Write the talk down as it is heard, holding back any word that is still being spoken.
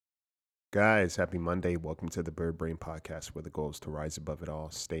Guys, happy Monday. Welcome to the Bird Brain Podcast, where the goal is to rise above it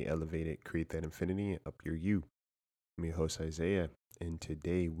all, stay elevated, create that infinity, and up your you. I'm your host, Isaiah, and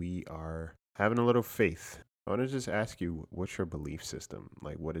today we are having a little faith. I want to just ask you, what's your belief system?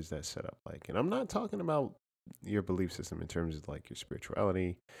 Like, what is that set up like? And I'm not talking about your belief system in terms of like your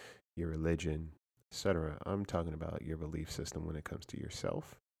spirituality, your religion, etc. I'm talking about your belief system when it comes to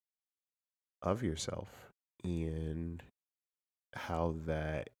yourself, of yourself, and how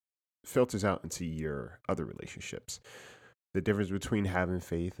that filters out into your other relationships. The difference between having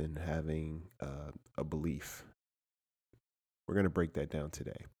faith and having a belief. We're going to break that down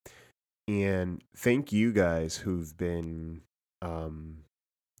today. And thank you guys who've been um,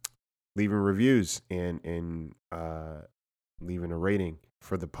 leaving reviews and leaving a rating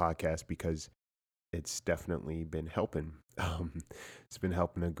for the podcast because it's definitely been helping. It's been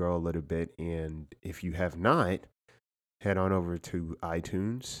helping to grow a little bit. And if you have not, head on over to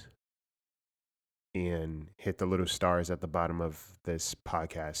iTunes and hit the little stars at the bottom of this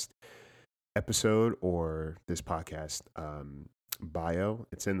podcast episode or this podcast bio.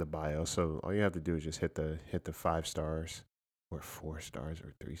 It's in the bio, so all you have to do is just hit the 5 stars or 4 stars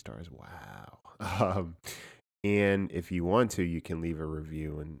or 3 stars. Wow. And if you want to, you can leave a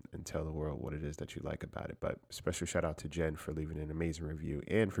review and tell the world what it is that you like about it. But special shout out to Jen for leaving an amazing review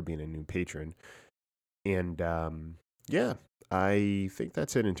and for being a new patron. And yeah, I think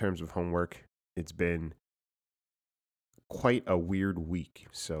that's it in terms of homework. It's been quite a weird week,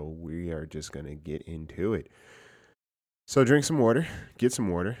 so we are just going to get into it. So drink some water, get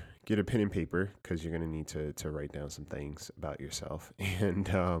a pen and paper because you're going to need to write down some things about yourself. And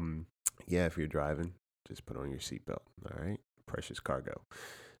yeah, if you're driving, just put on your seatbelt. All right. Precious cargo.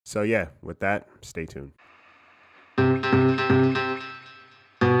 So yeah, with that, stay tuned.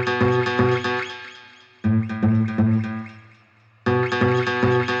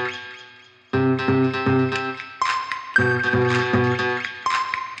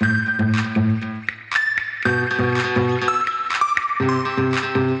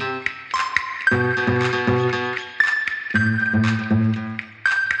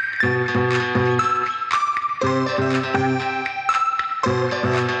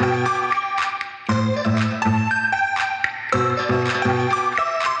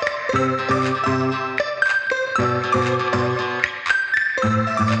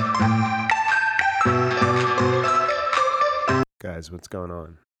 Guys, what's going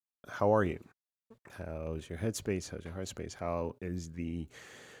on? How are you? How's your headspace? How's your heart space? How is the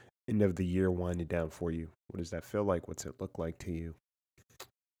end of the year winding down for you? What does that feel like? What's it look like to you?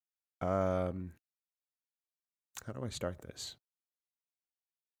 Um, how do I start this?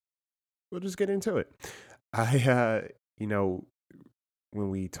 We'll just get into it. You know, when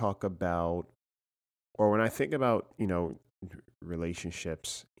we talk about, or when I think about,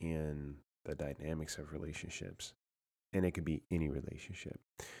 relationships and the dynamics of relationships, and it could be any relationship,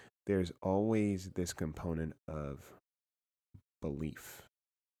 there's always this component of belief,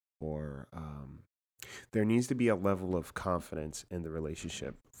 or there needs to be a level of confidence in the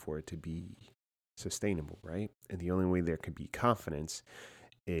relationship for it to be sustainable, right? And the only way there could be confidence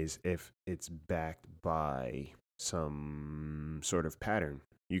is if it's backed by some sort of pattern.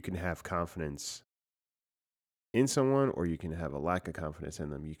 You can have confidence in someone, or you can have a lack of confidence in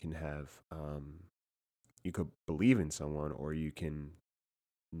them. You can have, you could believe in someone, or you can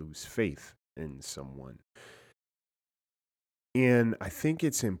lose faith in someone. And I think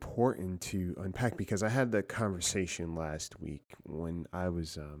it's important to unpack because I had that conversation last week when I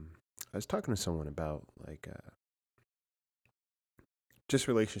was talking to someone about like just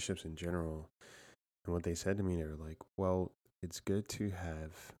relationships in general. And what they said to me, they were like, well, it's good to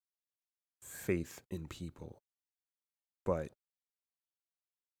have faith in people, but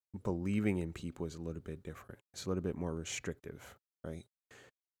believing in people is a little bit different. It's a little bit more restrictive, right?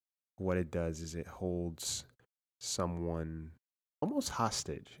 What it does is it holds someone almost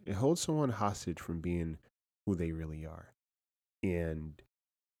hostage. It holds someone hostage from being who they really are. And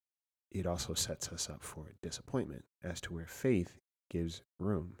it also sets us up for disappointment as to where faith gives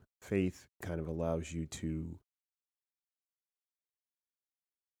room. Faith kind of allows you to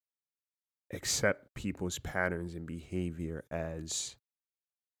accept people's patterns and behavior as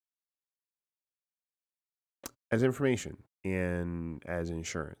information and as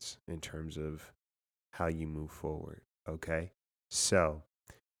insurance in terms of how you move forward. Okay. So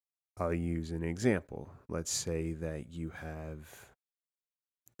I'll use an example. Let's say that you have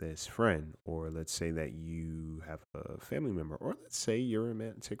this friend, or let's say that you have a family member, or let's say you're in a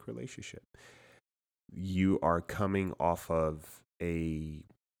romantic relationship. You are coming off of an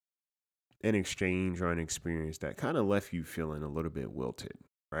exchange or an experience that kind of left you feeling a little bit wilted.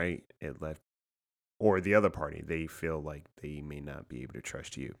 right? It left, or the other party, they feel like they may not be able to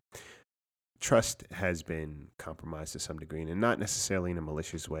trust you. Trust has been compromised to some degree, and not necessarily in a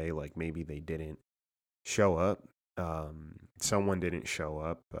malicious way. Like maybe they didn't show up. Someone didn't show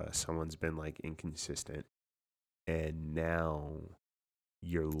up. Someone's been like inconsistent, and now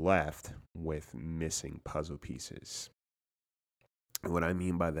you're left with missing puzzle pieces. And what I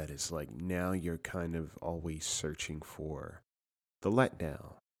mean by that is like now you're kind of always searching for the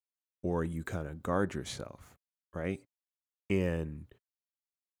letdown, or you kind of guard yourself, right? And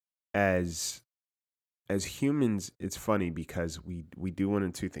as as humans, it's funny because we do one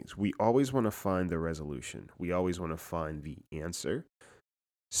of two things. We always want to find the resolution. We always want to find the answer.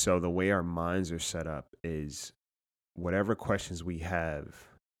 So the way our minds are set up is whatever questions we have,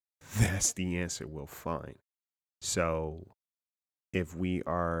 that's the answer we'll find. So if we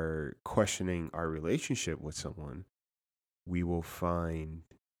are questioning our relationship with someone, we will find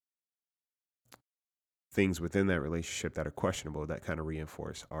things within that relationship that are questionable that kind of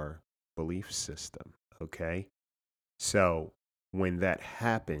reinforce our belief system. Okay. So when that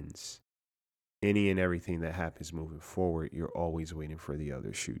happens, any and everything that happens moving forward, you're always waiting for the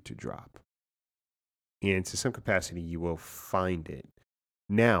other shoe to drop. And to some capacity, you will find it.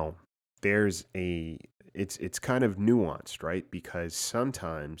 Now, it's kind of nuanced, right? Because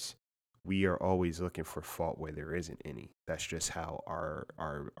sometimes we are always looking for fault where there isn't any. That's just how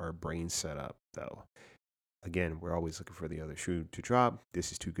our brain's set up, though. Again, we're always looking for the other shoe to drop.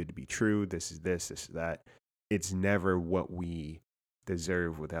 This is too good to be true. This is that. It's never what we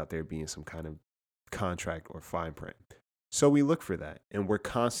deserve without there being some kind of contract or fine print. So we look for that, and we're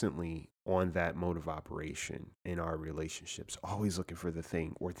constantly on that mode of operation in our relationships, always looking for the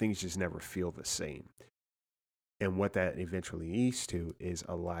thing where things just never feel the same. And what that eventually leads to is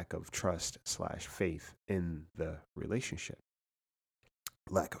a lack of trust / faith in the relationship.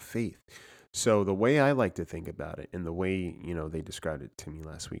 Lack of faith. So the way I like to think about it, and the way, they described it to me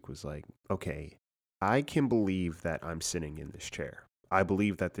last week was like, okay, I can believe that I'm sitting in this chair. I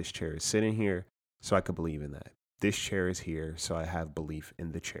believe that this chair is sitting here, so I could believe in that. This chair is here, so I have belief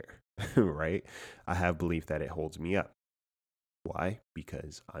in the chair, right? I have belief that it holds me up. Why?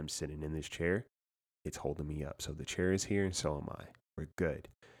 Because I'm sitting in this chair, it's holding me up. So the chair is here, and so am I. We're good.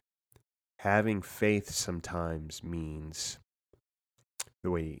 Having faith sometimes means,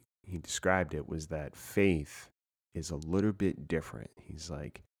 the way he described it was that faith is a little bit different. He's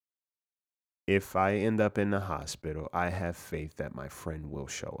like, if I end up in the hospital, I have faith that my friend will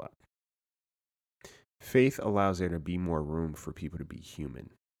show up. Faith allows there to be more room for people to be human.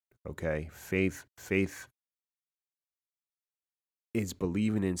 Okay? Faith is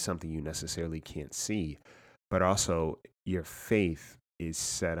believing in something you necessarily can't see, but also your faith is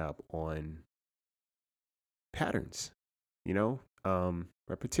set up on patterns,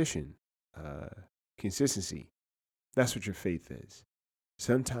 repetition, consistency. That's what your faith is.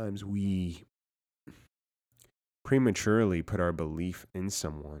 Sometimes we prematurely put our belief in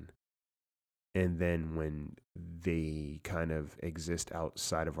someone, and then when they kind of exist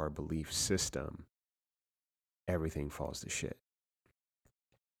outside of our belief system, everything falls to shit.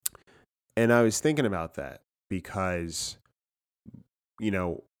 And I was thinking about that because,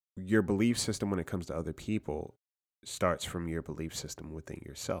 your belief system when it comes to other people starts from your belief system within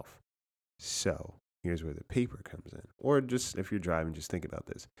yourself. So here's where the paper comes in. Or just if you're driving, just think about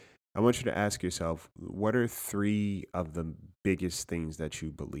this. I want you to ask yourself, what are 3 of the biggest things that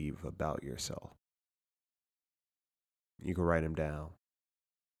you believe about yourself? You can write them down.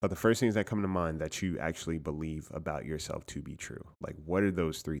 But the first things that come to mind that you actually believe about yourself to be true, like what do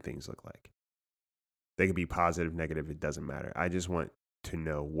those 3 things look like? They could be positive, negative, it doesn't matter. I just want to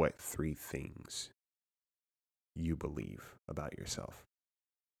know what 3 things you believe about yourself.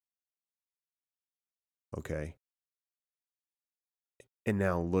 Okay. And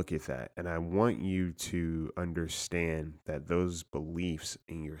now look at that. And I want you to understand that those beliefs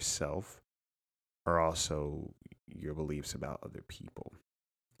in yourself are also your beliefs about other people.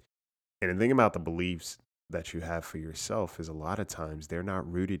 And the thing about the beliefs that you have for yourself is a lot of times they're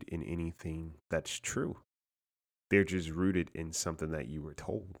not rooted in anything that's true. They're just rooted in something that you were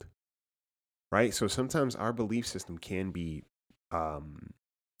told. Right? So sometimes our belief system can be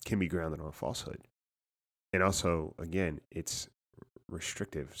grounded on falsehood. And also, again, it's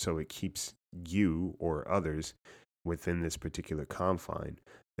restrictive. So it keeps you or others within this particular confine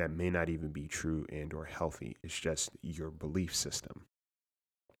that may not even be true and or healthy. It's just your belief system.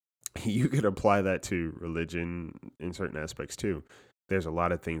 You could apply that to religion in certain aspects too. There's a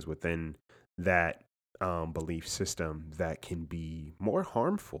lot of things within that belief system that can be more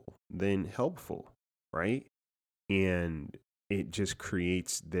harmful than helpful, right? And it just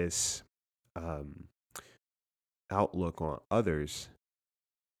creates this um, outlook on others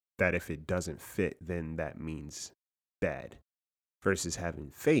that if it doesn't fit, then that means bad. Versus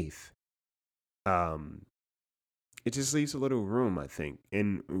having faith, um, it just leaves a little room, I think.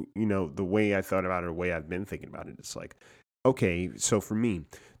 And, the way I thought about it, the way I've been thinking about it, it's like, okay, so for me,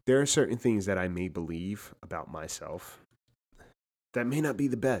 there are certain things that I may believe about myself that may not be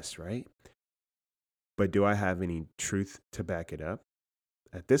the best, right? But do I have any truth to back it up?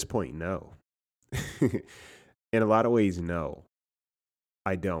 At this point, no. In a lot of ways, no,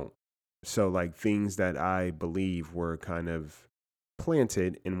 I don't. So, like, things that I believe were kind of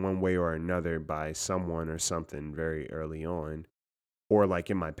planted in one way or another by someone or something very early on, or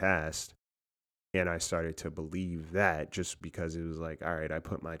like in my past. And I started to believe that just because it was like, all right, I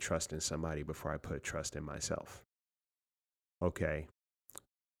put my trust in somebody before I put trust in myself. Okay.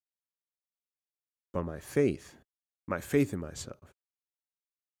 But my faith in myself,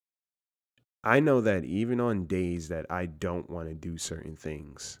 I know that even on days that I don't want to do certain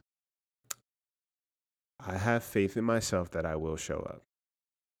things, I have faith in myself that I will show up.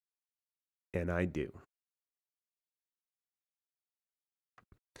 And I do.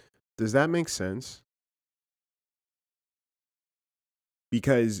 Does that make sense?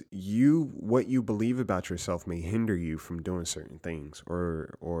 Because what you believe about yourself may hinder you from doing certain things,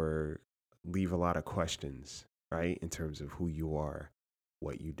 or leave a lot of questions, right? In terms of who you are,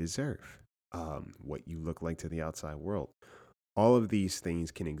 what you deserve, what you look like to the outside world. All of these things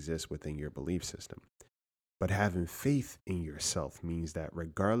can exist within your belief system. But having faith in yourself means that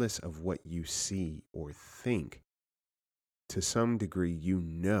regardless of what you see or think, to some degree, you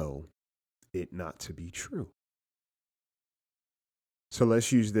know it not to be true. So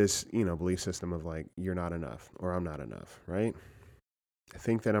let's use this, belief system of like, you're not enough or I'm not enough, right? I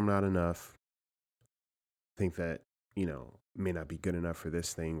think that I'm not enough. Think that, may not be good enough for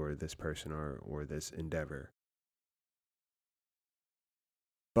this thing or this person or this endeavor.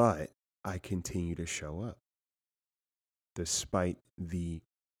 But I continue to show up. Despite the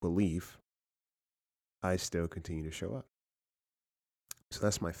belief, I still continue to show up. So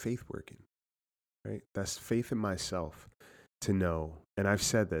that's my faith working, right? That's faith in myself to know. And I've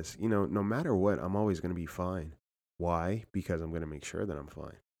said this, no matter what, I'm always going to be fine. Why? Because I'm going to make sure that I'm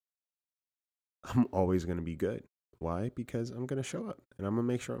fine. I'm always going to be good. Why? Because I'm going to show up and I'm going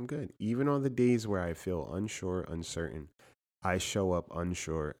to make sure I'm good. Even on the days where I feel unsure, uncertain, I show up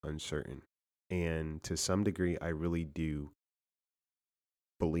unsure, uncertain. And to some degree, I really do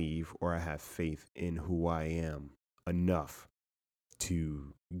believe or I have faith in who I am enough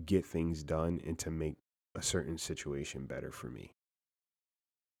to get things done and to make a certain situation better for me.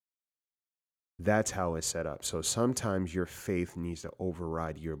 That's how it's set up. So sometimes your faith needs to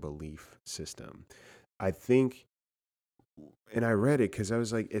override your belief system. I think, and I read it because I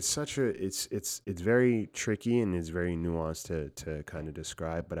was like, it's very tricky and it's very nuanced to kind of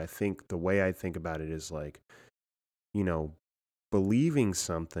describe. But I think the way I think about it is like, you know, believing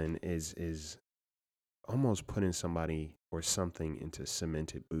something is almost putting somebody or something into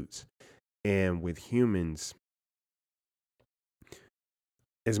cemented boots. And with humans,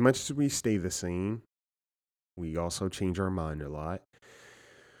 as much as we stay the same, we also change our mind a lot.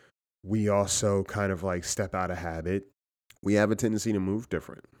 We also kind of like step out of habit. We have a tendency to move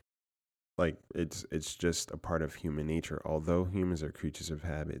different. Like it's just a part of human nature. Although humans are creatures of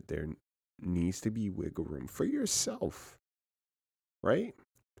habit, there needs to be wiggle room for yourself, right?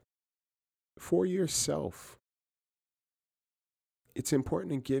 For yourself. It's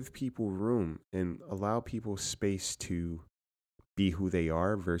important to give people room and allow people space to be who they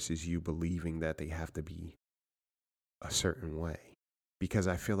are versus you believing that they have to be a certain way. Because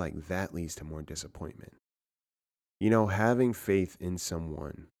I feel like that leads to more disappointment. Having faith in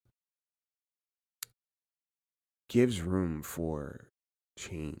someone gives room for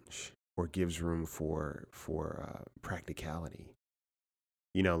change or gives room for practicality.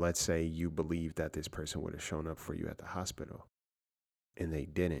 Let's say you believe that this person would have shown up for you at the hospital and they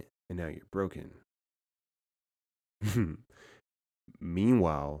didn't, and now you're broken.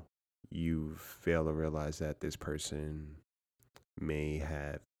 Meanwhile, you fail to realize that this person may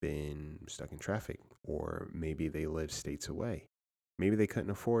have been stuck in traffic, or maybe they live states away. Maybe they couldn't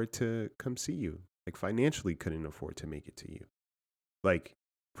afford to come see you, like financially couldn't afford to make it to you. Like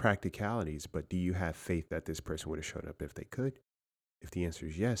practicalities, but do you have faith that this person would have showed up if they could? If the answer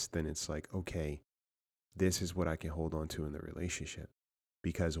is yes, then it's like, okay, this is what I can hold on to in the relationship.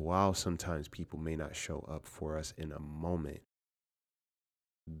 Because while sometimes people may not show up for us in a moment,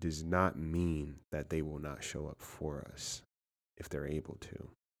 does not mean that they will not show up for us if they're able to.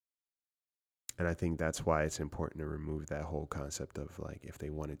 And I think that's why it's important to remove that whole concept of like, if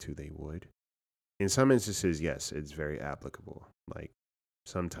they wanted to, they would. In some instances, yes, it's very applicable. Like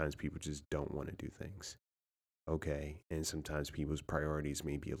sometimes people just don't want to do things. Okay. And sometimes people's priorities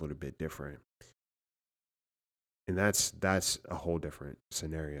may be a little bit different. And that's a whole different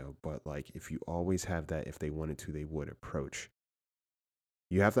scenario. But like if you always have that if they wanted to, they would approach,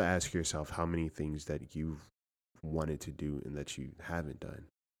 you have to ask yourself how many things that you've wanted to do and that you haven't done.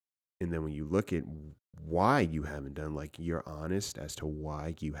 And then when you look at why you haven't done, like you're honest as to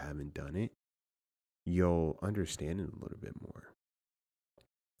why you haven't done it, you'll understand it a little bit more.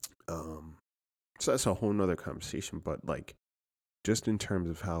 So that's a whole nother conversation. But like just in terms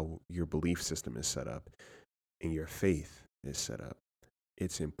of how your belief system is set up and your faith is set up,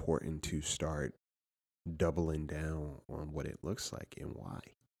 it's important to start doubling down on what it looks like and why.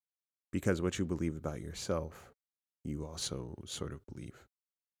 Because what you believe about yourself, you also sort of believe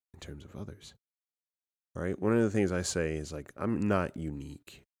in terms of others. Right? One of the things I say is like, I'm not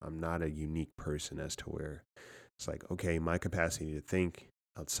unique. I'm not a unique person as to where it's like, okay, my capacity to think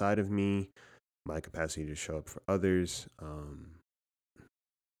outside of me, my capacity to show up for others,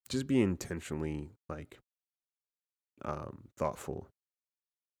 just be intentionally like thoughtful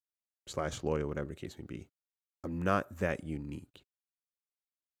 / loyal, whatever the case may be. I'm not that unique.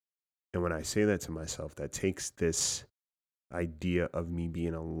 And when I say that to myself, that takes this idea of me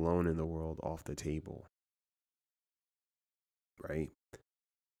being alone in the world off the table. Right?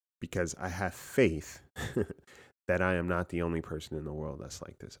 Because I have faith that I am not the only person in the world that's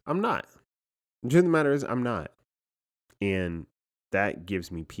like this. I'm not. The truth of the matter is, I'm not. And that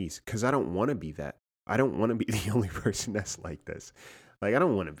gives me peace because I don't want to be that. I don't want to be the only person that's like this. Like, I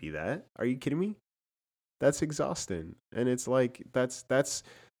don't want to be that. Are you kidding me? That's exhausting. And it's like, that's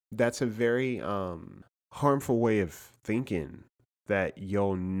a very harmful way of thinking, that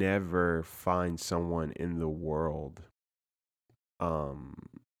you'll never find someone in the world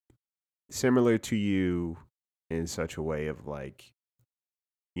similar to you in such a way of like,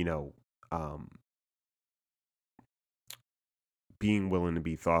 you know, being willing to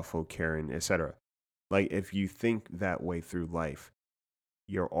be thoughtful, caring, etc. Like if you think that way through life,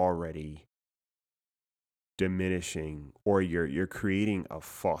 you're already diminishing, or you're creating a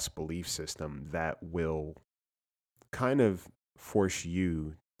false belief system that will kind of force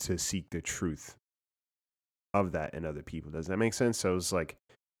you to seek the truth of that in other people. Does that make sense? So it's like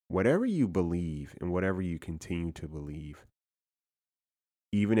whatever you believe and whatever you continue to believe,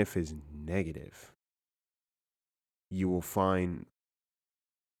 even if it's negative, you will find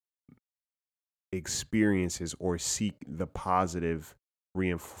experiences or seek the positive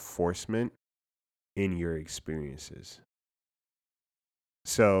reinforcement in your experiences.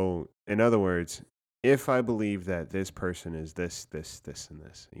 So, in other words, if I believe that this person is this, and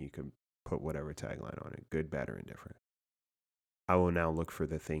this, and you can put whatever tagline on it, good, bad, or indifferent, I will now look for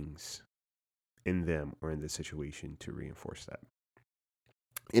the things in them or in the situation to reinforce that.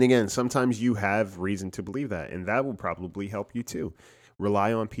 And again, sometimes you have reason to believe that, and that will probably help you too.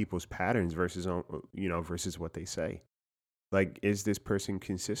 Rely on people's patterns versus versus what they say. Like, is this person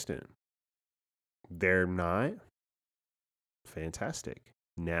consistent? They're not. Fantastic.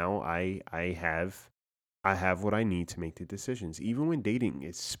 Now I have what I need to make the decisions. Even when dating,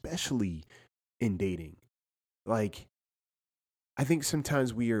 especially in dating. Like, I think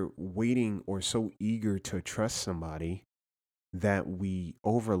sometimes we are waiting or so eager to trust somebody that we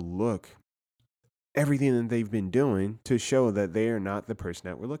overlook everything that they've been doing to show that they are not the person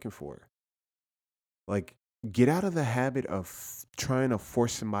that we're looking for. Like, get out of the habit of trying to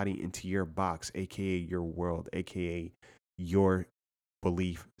force somebody into your box, aka your world, aka your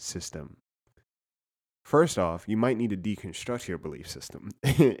belief system. First off, you might need to deconstruct your belief system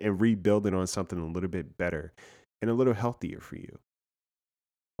and rebuild it on something a little bit better and a little healthier for you.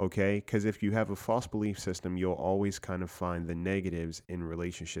 Okay? Because if you have a false belief system, you'll always kind of find the negatives in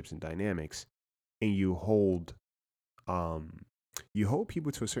relationships and dynamics, and you hold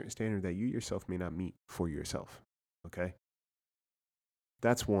people to a certain standard that you yourself may not meet for yourself. Okay?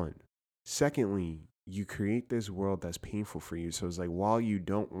 That's one. Secondly, you create this world that's painful for you. So it's like, while you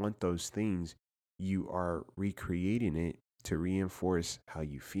don't want those things, you are recreating it to reinforce how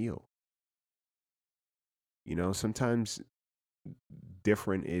you feel. Sometimes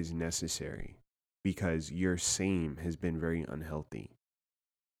different is necessary because your same has been very unhealthy.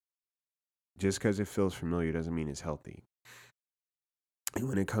 Just because it feels familiar doesn't mean it's healthy. And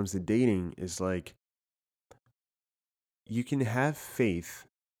when it comes to dating, it's like you can have faith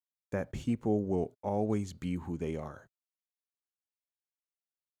that people will always be who they are.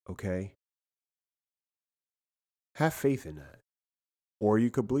 Okay? Have faith in that. Or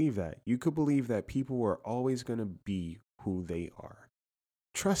you could believe that. You could believe that people are always going to be who they are.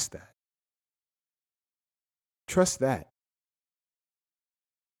 Trust that. Trust that.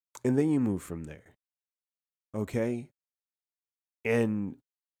 And then you move from there. Okay? And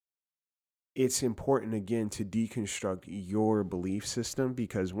it's important again to deconstruct your belief system,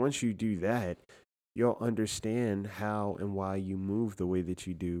 because once you do that, you'll understand how and why you move the way that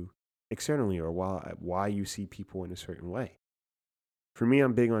you do externally, or why you see people in a certain way. For me,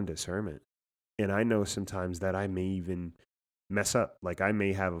 I'm big on discernment. And I know sometimes that I may even mess up. Like I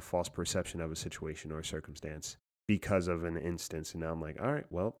may have a false perception of a situation or a circumstance because of an instance. And now I'm like, all right,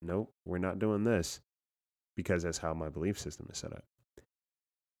 well, no, we're not doing this, because that's how my belief system is set up.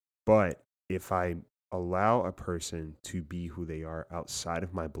 But if I allow a person to be who they are outside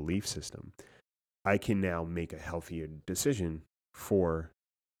of my belief system, I can now make a healthier decision for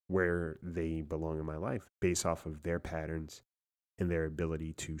where they belong in my life based off of their patterns and their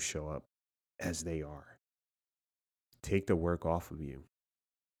ability to show up as they are. Take the work off of you.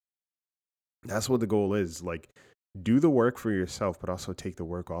 That's what the goal is. Like, do the work for yourself, but also take the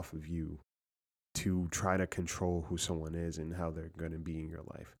work off of you to try to control who someone is and how they're going to be in your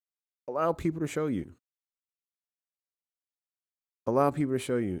life. Allow people to show you. Allow people to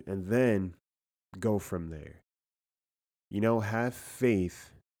show you, and then go from there. Have faith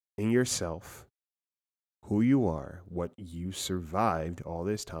in yourself, who you are, what you survived all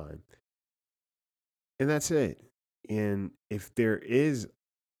this time. And that's it. And if there is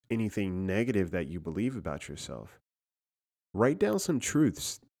anything negative that you believe about yourself, write down some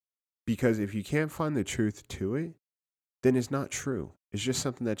truths, because if you can't find the truth to it, then it's not true. It's just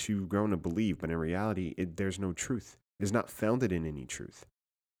something that you've grown to believe, but in reality, there's no truth. It's not founded in any truth.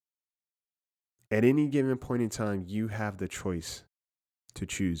 At any given point in time, you have the choice to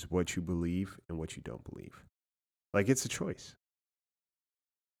choose what you believe and what you don't believe. Like, it's a choice.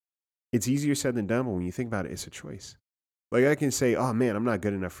 It's easier said than done, but when you think about it, it's a choice. Like, I can say, oh man, I'm not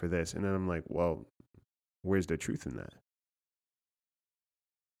good enough for this. And then I'm like, well, where's the truth in that?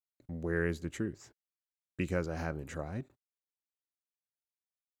 Where is the truth? Because I haven't tried?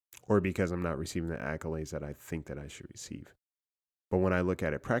 Or because I'm not receiving the accolades that I think that I should receive? But when I look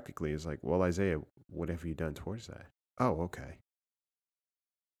at it practically, it's like, well, Isaiah, what have you done towards that? Oh, okay.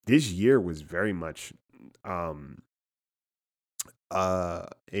 This year was very much a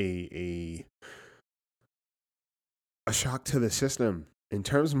a shock to the system in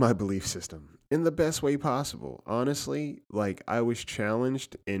terms of my belief system, in the best way possible. Honestly, like, I was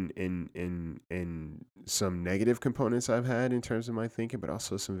challenged in some negative components I've had in terms of my thinking, but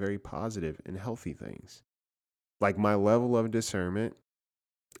also some very positive and healthy things. Like, my level of discernment,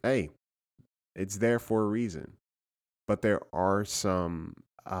 hey, it's there for a reason. But there are some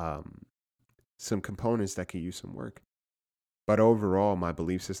components that could use some work. But overall, my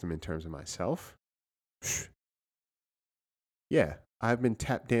belief system in terms of myself, yeah, I've been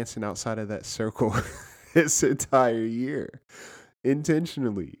tap dancing outside of that circle this entire year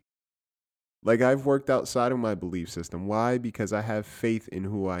intentionally. Like, I've worked outside of my belief system. Why? Because I have faith in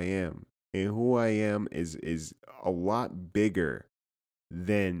who I am. And who I am is a lot bigger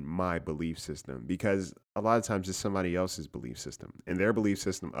than my belief system, because a lot of times it's somebody else's belief system, and their belief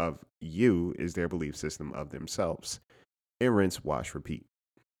system of you is their belief system of themselves. And rinse, wash, repeat.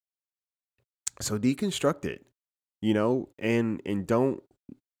 So deconstruct it, and don't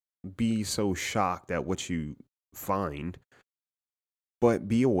be so shocked at what you find, but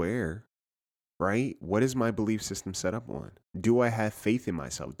be aware, right? What is my belief system set up on? Do I have faith in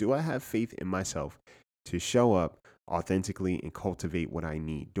myself? Do I have faith in myself to show up authentically and cultivate what I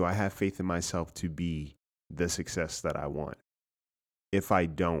need? Do I have faith in myself to be the success that I want? If I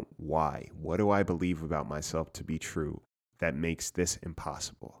don't, why? What do I believe about myself to be true that makes this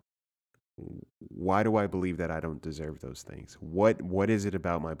impossible? Why do I believe that I don't deserve those things? What is it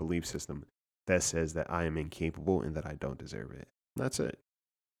about my belief system that says that I am incapable and that I don't deserve it? That's it.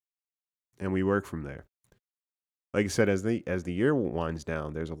 And we work from there. Like I said, as the year winds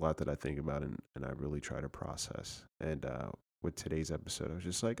down, there's a lot that I think about, and I really try to process. And with today's episode, I was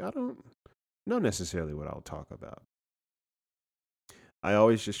just like, I don't know necessarily what I'll talk about. I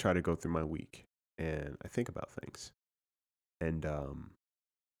always just try to go through my week and I think about things. And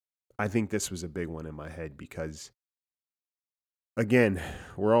I think this was a big one in my head because, again,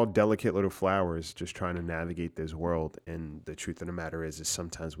 we're all delicate little flowers just trying to navigate this world. And the truth of the matter is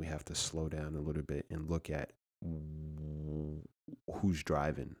sometimes we have to slow down a little bit and look at who's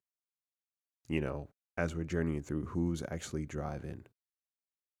driving, as we're journeying through, who's actually driving.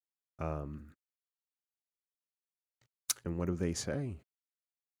 Um, and what do they say?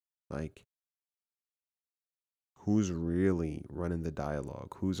 Like, Who's really running the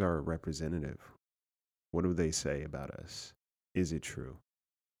dialogue? Who's our representative? What do they say about us? Is it true?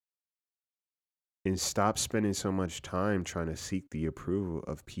 And stop spending so much time trying to seek the approval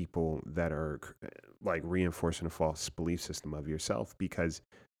of people that are like reinforcing a false belief system of yourself, because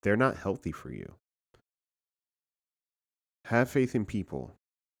they're not healthy for you. Have faith in people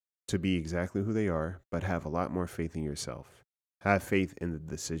to be exactly who they are, but have a lot more faith in yourself. Have faith in the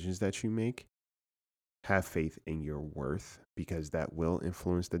decisions that you make. Have faith in your worth, because that will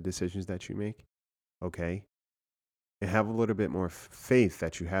influence the decisions that you make. Okay? And have a little bit more faith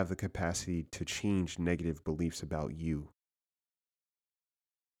that you have the capacity to change negative beliefs about you.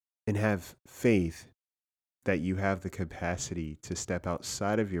 And have faith that you have the capacity to step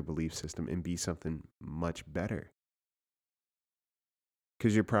outside of your belief system and be something much better.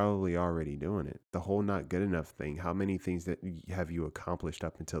 Because you're probably already doing it. The whole not good enough thing, how many things that have you accomplished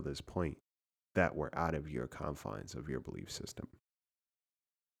up until this point that were out of your confines of your belief system?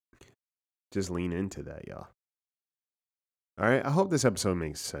 Just lean into that, y'all. All right, I hope this episode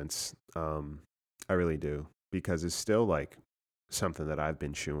makes sense. I really do, because it's still like something that I've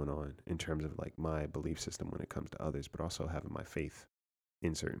been chewing on in terms of like my belief system when it comes to others, but also having my faith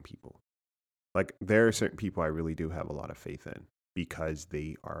in certain people. Like there are certain people I really do have a lot of faith in because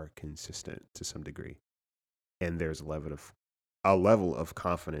they are consistent to some degree. And there's a level of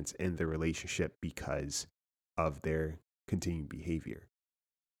confidence in the relationship because of their continued behavior.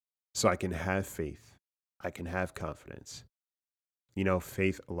 So I can have faith. I can have confidence. You know,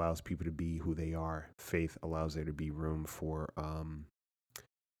 faith allows people to be who they are. Faith allows there to be room for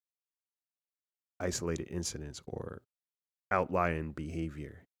isolated incidents or outlying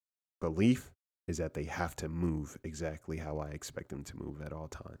behavior. Belief is that they have to move exactly how I expect them to move at all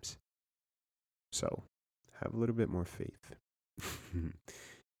times. So have a little bit more faith.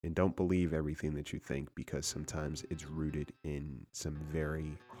 And don't believe everything that you think, because sometimes it's rooted in some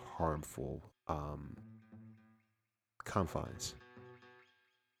very harmful confines.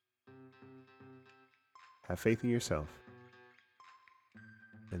 Have faith in yourself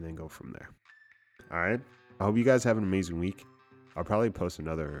and then go from there. All right. I hope you guys have an amazing week. I'll probably post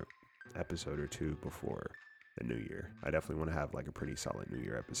another episode or two before the new year. I definitely want to have like a pretty solid new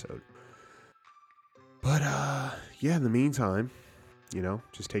year episode. But yeah, in the meantime, you know,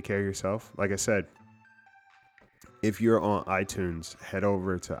 just take care of yourself. Like I said, if you're on iTunes, head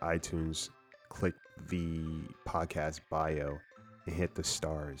over to iTunes, click the podcast bio, and hit the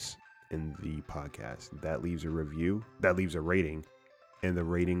stars in the podcast. That leaves a review, that leaves a rating, and the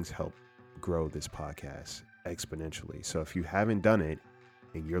ratings help grow this podcast exponentially. So if you haven't done it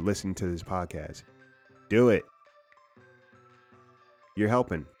and you're listening to this podcast, do it. You're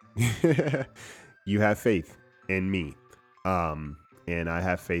helping. You have faith in me. And I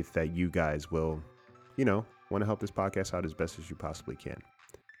have faith that you guys will, you know, want to help this podcast out as best as you possibly can.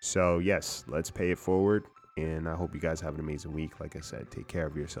 So yes, let's pay it forward. And I hope you guys have an amazing week. Like I said, take care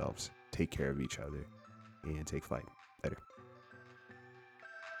of yourselves, take care of each other, and take flight. Later.